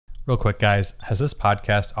Real quick, guys, has this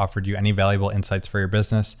podcast offered you any valuable insights for your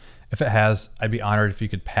business? If it has, I'd be honored if you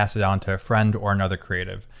could pass it on to a friend or another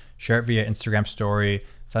creative. Share it via Instagram story,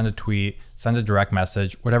 send a tweet, send a direct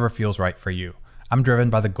message, whatever feels right for you. I'm driven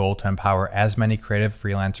by the goal to empower as many creative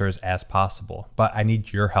freelancers as possible, but I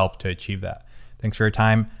need your help to achieve that. Thanks for your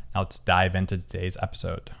time. Now let's dive into today's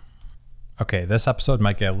episode. Okay, this episode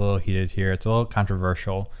might get a little heated here. It's a little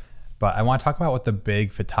controversial, but I want to talk about what the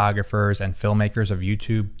big photographers and filmmakers of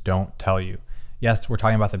YouTube don't tell you. Yes, we're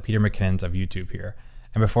talking about the Peter McKinnons of YouTube here.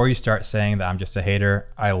 And before you start saying that I'm just a hater,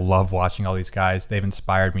 I love watching all these guys. They've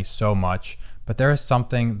inspired me so much, but there is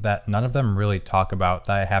something that none of them really talk about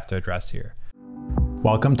that I have to address here.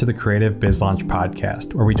 Welcome to the Creative Biz Launch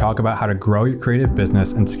Podcast, where we talk about how to grow your creative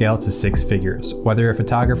business and scale it to six figures. Whether you're a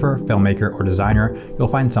photographer, filmmaker, or designer, you'll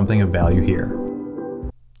find something of value here.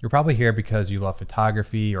 You're probably here because you love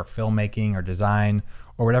photography or filmmaking or design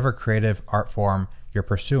or whatever creative art form you're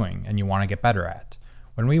pursuing and you want to get better at.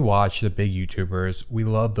 When we watch the big YouTubers, we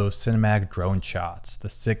love those cinematic drone shots, the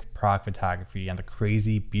sick prog photography, and the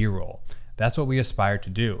crazy B-roll. That's what we aspire to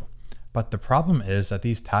do. But the problem is that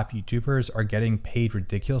these top YouTubers are getting paid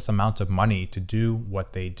ridiculous amounts of money to do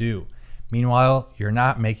what they do. Meanwhile, you're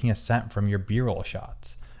not making a cent from your B-roll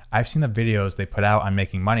shots. I've seen the videos they put out on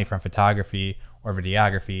making money from photography or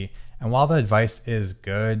videography, and while the advice is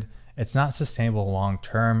good, it's not sustainable long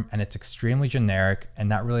term, and it's extremely generic and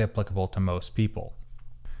not really applicable to most people.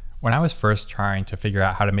 When I was first trying to figure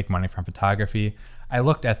out how to make money from photography, I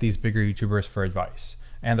looked at these bigger YouTubers for advice.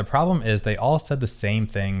 And the problem is they all said the same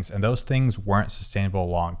things, and those things weren't sustainable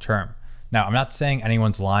long term. Now, I'm not saying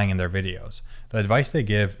anyone's lying in their videos. The advice they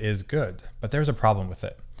give is good, but there's a problem with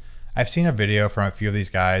it. I've seen a video from a few of these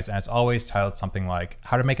guys, and it's always titled something like,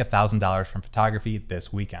 how to make $1,000 from photography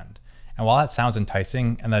this weekend. And while that sounds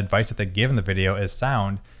enticing, and the advice that they give in the video is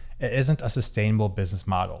sound, it isn't a sustainable business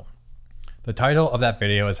model. The title of that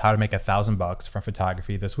video is how to make $1,000 from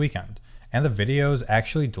photography this weekend, and the videos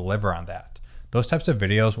actually deliver on that. Those types of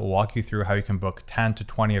videos will walk you through how you can book 10 to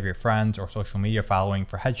 20 of your friends or social media following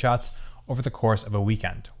for headshots over the course of a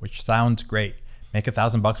weekend, which sounds great. Make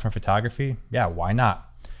 $1,000 from photography? Yeah, why not?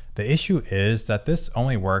 The issue is that this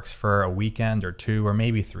only works for a weekend or two or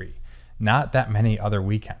maybe three, not that many other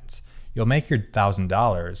weekends. You'll make your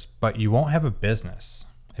 $1,000, but you won't have a business.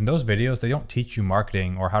 In those videos, they don't teach you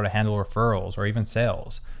marketing or how to handle referrals or even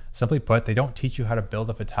sales. Simply put, they don't teach you how to build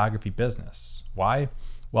a photography business. Why?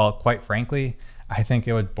 Well, quite frankly, I think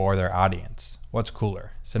it would bore their audience. What's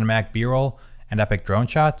cooler, cinematic B-roll and epic drone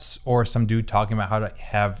shots, or some dude talking about how to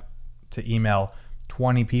have to email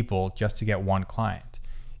 20 people just to get one client?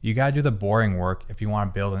 You gotta do the boring work if you want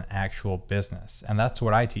to build an actual business, and that's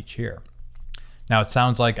what I teach here. Now, it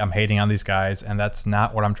sounds like I'm hating on these guys, and that's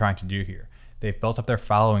not what I'm trying to do here. They've built up their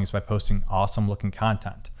followings by posting awesome looking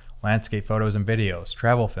content, landscape photos and videos,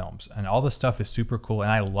 travel films, and all this stuff is super cool,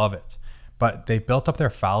 and I love it. But they've built up their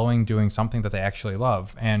following doing something that they actually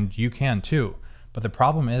love, and you can too. But the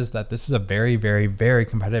problem is that this is a very, very, very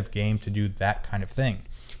competitive game to do that kind of thing.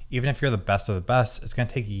 Even if you're the best of the best, it's going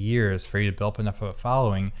to take years for you to build up enough of a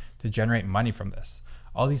following to generate money from this.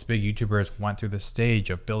 All these big YouTubers went through this stage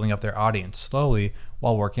of building up their audience slowly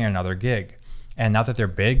while working another gig. And now that they're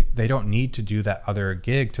big, they don't need to do that other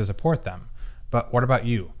gig to support them. But what about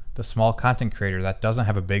you, the small content creator that doesn't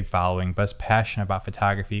have a big following but is passionate about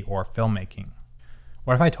photography or filmmaking?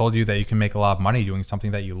 What if I told you that you can make a lot of money doing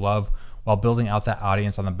something that you love while building out that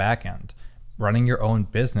audience on the back end, running your own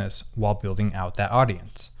business while building out that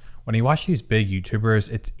audience? When you watch these big YouTubers,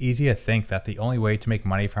 it's easy to think that the only way to make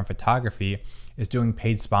money from photography is doing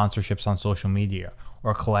paid sponsorships on social media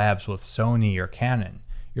or collabs with Sony or Canon.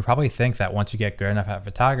 You probably think that once you get good enough at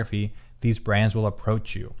photography, these brands will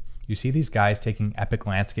approach you. You see these guys taking epic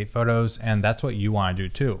landscape photos, and that's what you want to do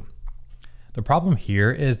too. The problem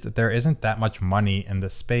here is that there isn't that much money in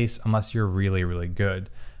this space unless you're really, really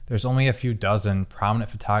good. There's only a few dozen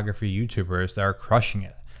prominent photography YouTubers that are crushing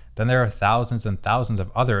it. Then there are thousands and thousands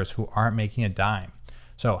of others who aren't making a dime.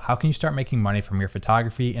 So how can you start making money from your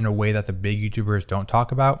photography in a way that the big YouTubers don't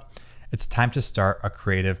talk about? It's time to start a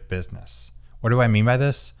creative business. What do I mean by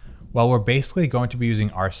this? Well, we're basically going to be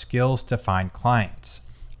using our skills to find clients.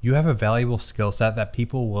 You have a valuable skill set that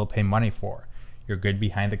people will pay money for. You're good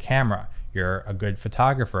behind the camera. You're a good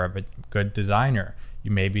photographer, a good designer.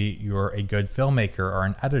 You're a good filmmaker or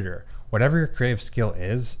an editor. Whatever your creative skill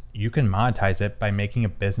is, you can monetize it by making a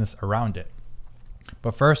business around it.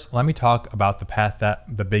 But first, let me talk about the path that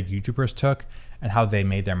the big YouTubers took and how they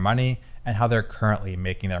made their money and how they're currently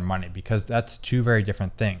making their money, because that's two very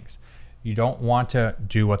different things. You don't want to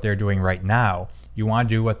do what they're doing right now. You want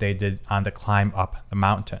to do what they did on the climb up the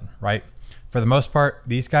mountain, right? For the most part,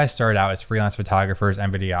 these guys started out as freelance photographers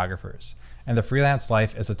and videographers, and the freelance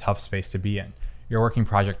life is a tough space to be in. You're working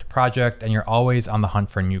project to project, and you're always on the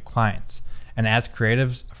hunt for new clients. And as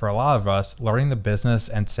creatives, for a lot of us, learning the business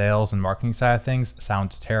and sales and marketing side of things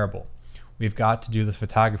sounds terrible. We've got to do this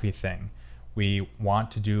photography thing. We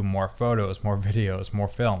want to do more photos, more videos, more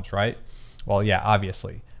films, right? Well, yeah,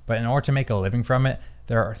 obviously. But in order to make a living from it,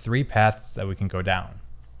 there are 3 paths that we can go down.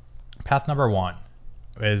 Path number 1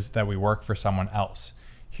 is that we work for someone else.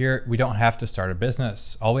 Here, we don't have to start a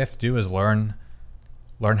business. All we have to do is learn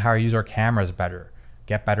how to use our cameras better,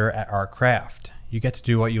 get better at our craft. You get to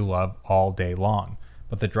do what you love all day long.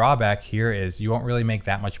 But the drawback here is you won't really make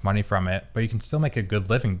that much money from it, but you can still make a good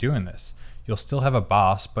living doing this. You'll still have a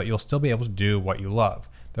boss, but you'll still be able to do what you love.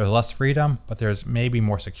 There's less freedom, but there's maybe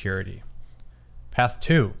more security. Path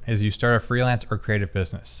 2 is you start a freelance or creative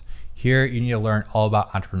business. Here, you need to learn all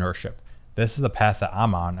about entrepreneurship. This is the path that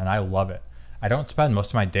I'm on, and I love it. I don't spend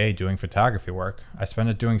most of my day doing photography work. I spend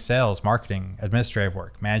it doing sales, marketing, administrative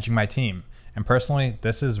work, managing my team. And personally,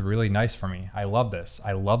 this is really nice for me. I love this.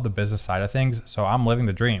 I love the business side of things, so I'm living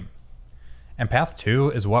the dream. And path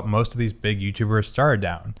 2 is what most of these big YouTubers started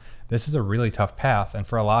down. This is a really tough path, and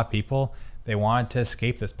for a lot of people, they wanted to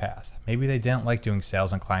escape this path. Maybe they didn't like doing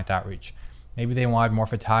sales and client outreach. Maybe they wanted more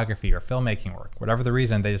photography or filmmaking work. Whatever the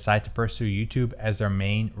reason, they decided to pursue YouTube as their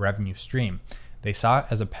main revenue stream. They saw it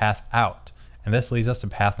as a path out, and this leads us to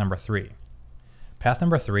path number 3. Path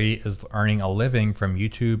number 3 is earning a living from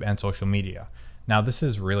YouTube and social media. Now, this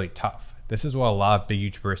is really tough. This is what a lot of big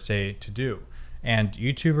YouTubers say to do. And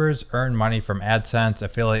YouTubers earn money from AdSense,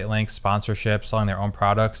 affiliate links, sponsorships, selling their own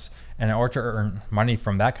products. And in order to earn money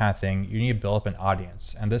from that kind of thing, you need to build up an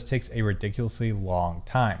audience. And this takes a ridiculously long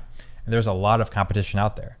time. And there's a lot of competition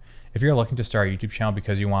out there. If you're looking to start a YouTube channel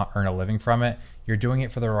because you want to earn a living from it, you're doing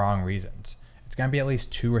it for the wrong reasons. It's going to be at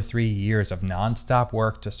least 2 or 3 years of nonstop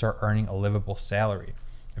work to start earning a livable salary.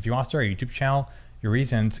 If you want to start a YouTube channel, your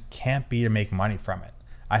reasons can't be to make money from it.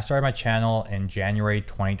 I started my channel in January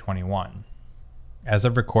 2021. As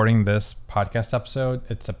of recording this podcast episode,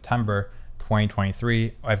 it's September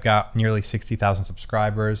 2023. I've got nearly 60,000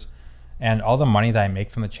 subscribers, and all the money that I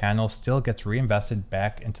make from the channel still gets reinvested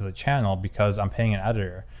back into the channel because I'm paying an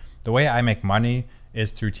editor. The way I make money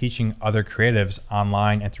is through teaching other creatives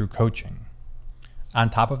online and through coaching. On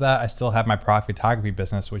top of that, I still have my product photography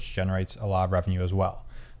business, which generates a lot of revenue as well.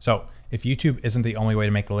 So if YouTube isn't the only way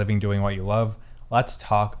to make a living doing what you love, let's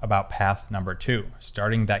talk about path number 2,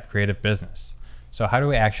 starting that creative business. So how do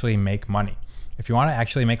we actually make money? If you want to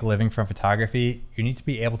actually make a living from photography, you need to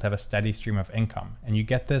be able to have a steady stream of income, and you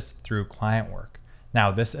get this through client work. Now,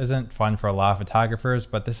 this isn't fun for a lot of photographers,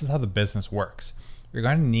 but this is how the business works. You're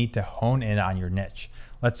going to need to hone in on your niche.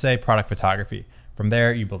 Let's say product photography. From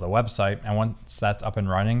there, you build a website, and once that's up and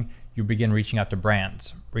running, you begin reaching out to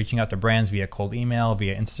brands. Reaching out to brands via cold email,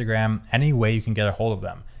 via Instagram, any way you can get a hold of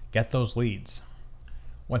them. Get those leads.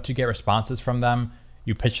 Once you get responses from them,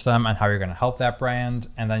 you pitch them on how you're going to help that brand,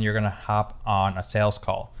 and then you're going to hop on a sales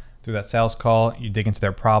call. Through that sales call, you dig into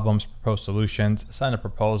their problems, propose solutions, send a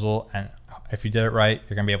proposal, and if you did it right,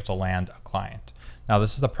 you're going to be able to land a client. Now,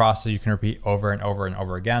 this is the process you can repeat over and over and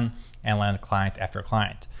over again and land client after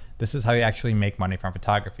client. This is how you actually make money from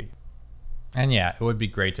photography. And yeah, it would be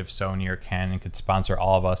great if Sony or Canon could sponsor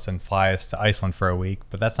all of us and fly us to Iceland for a week,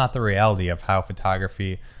 but that's not the reality of how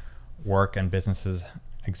photography work and businesses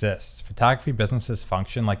exists. Photography businesses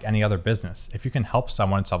function like any other business. If you can help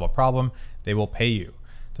someone solve a problem, they will pay you.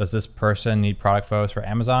 Does this person need product photos for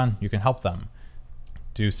Amazon? You can help them.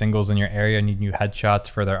 Do singles in your area need new headshots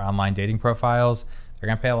for their online dating profiles? They're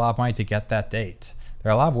going to pay a lot of money to get that date.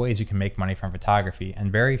 There are a lot of ways you can make money from photography,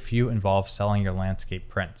 and very few involve selling your landscape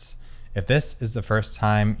prints. If this is the first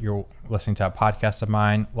time you're listening to a podcast of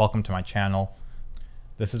mine, welcome to my channel.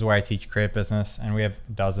 This is where I teach creative business, and we have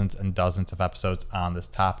dozens and dozens of episodes on this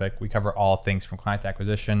topic. We cover all things from client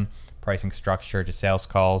acquisition, pricing structure, to sales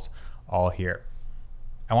calls, all here.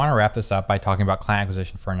 I want to wrap this up by talking about client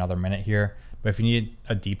acquisition for another minute here, but if you need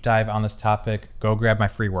a deep dive on this topic, go grab my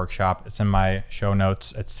free workshop. It's in my show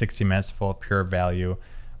notes. It's 60 minutes full of pure value.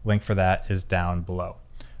 Link for that is down below.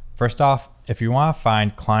 First off, if you want to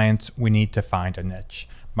find clients, we need to find a niche.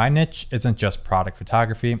 My niche isn't just product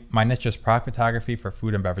photography. My niche is product photography for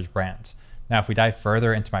food and beverage brands. Now, if we dive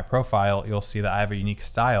further into my profile, you'll see that I have a unique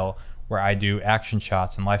style where I do action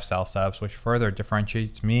shots and lifestyle setups, which further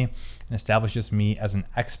differentiates me and establishes me as an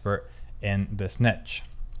expert in this niche.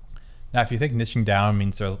 Now, if you think niching down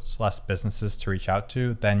means there's less businesses to reach out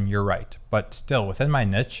to, then you're right. But still, within my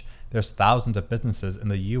niche, there's thousands of businesses in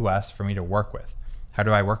the US for me to work with. How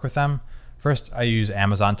do I work with them? First, I use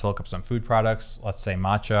Amazon to look up some food products, let's say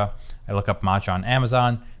matcha. I look up matcha on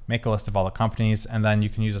Amazon, make a list of all the companies, and then you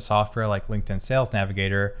can use a software like LinkedIn Sales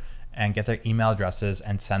Navigator and get their email addresses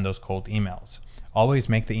and send those cold emails. Always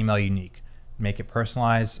make the email unique. Make it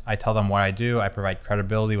personalized. I tell them what I do. I provide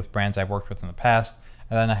credibility with brands I've worked with in the past.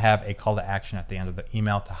 And then I have a call to action at the end of the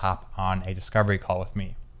email to hop on a discovery call with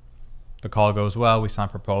me. The call goes well, we sign a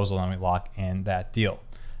proposal, and we lock in that deal.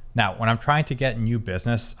 Now, when I'm trying to get new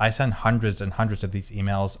business, I send hundreds and hundreds of these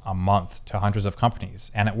emails a month to hundreds of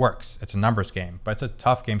companies, and it works. It's a numbers game, but it's a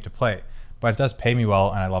tough game to play. But it does pay me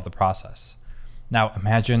well, and I love the process. Now,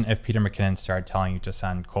 imagine if Peter McKinnon started telling you to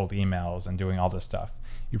send cold emails and doing all this stuff.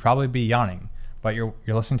 You'd probably be yawning, but you're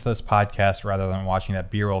listening to this podcast rather than watching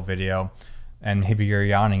that B-roll video, and maybe you're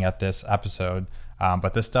yawning at this episode.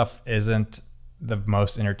 But this stuff isn't the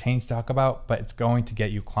most entertaining to talk about, but it's going to get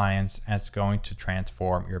you clients and it's going to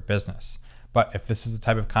transform your business. But if this is the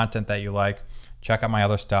type of content that you like, check out my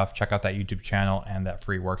other stuff, check out that YouTube channel and that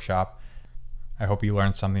free workshop. I hope you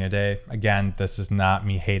learned something today. Again, this is not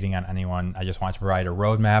me hating on anyone. I just want to provide a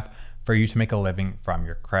roadmap for you to make a living from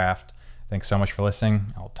your craft. Thanks so much for listening.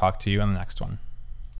 I'll talk to you in the next one.